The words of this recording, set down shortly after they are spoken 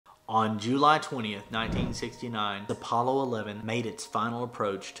On July 20th, 1969, Apollo 11 made its final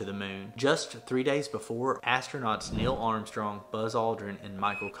approach to the moon. Just 3 days before, astronauts Neil Armstrong, Buzz Aldrin, and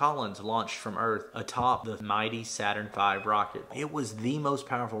Michael Collins launched from Earth atop the mighty Saturn V rocket. It was the most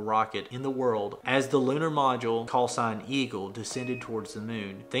powerful rocket in the world. As the Lunar Module, call sign Eagle, descended towards the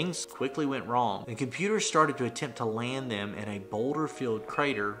moon, things quickly went wrong. The computers started to attempt to land them in a boulder-filled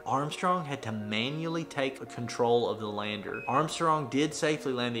crater. Armstrong had to manually take control of the lander. Armstrong did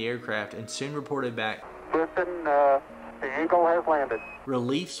safely land the aircraft and soon reported back, "Houston, the Eagle has landed."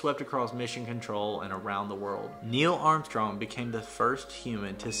 Relief swept across mission control and around the world. Neil Armstrong became the first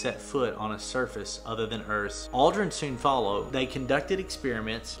human to set foot on a surface other than Earth's. Aldrin soon followed. They conducted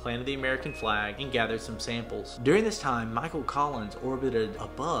experiments, planted the American flag, and gathered some samples. During this time, Michael Collins orbited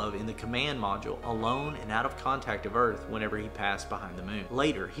above in the command module, alone and out of contact of Earth whenever he passed behind the moon.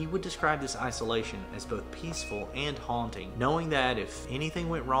 Later, he would describe this isolation as both peaceful and haunting, knowing that if anything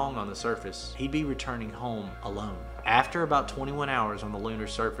went wrong on the surface, he'd be returning home alone. After about 21 hours on the lunar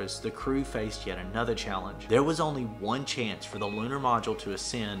surface, the crew faced yet another challenge. There was only one chance for the lunar module to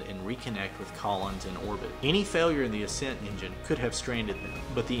ascend and reconnect with Collins in orbit. Any failure in the ascent engine could have stranded them,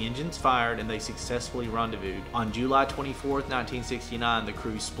 but the engines fired and they successfully rendezvoused. On July 24th, 1969, the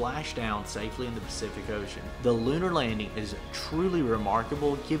crew splashed down safely in the Pacific Ocean. The lunar landing is truly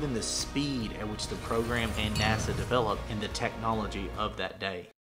remarkable given the speed at which the program and NASA developed and the technology of that day.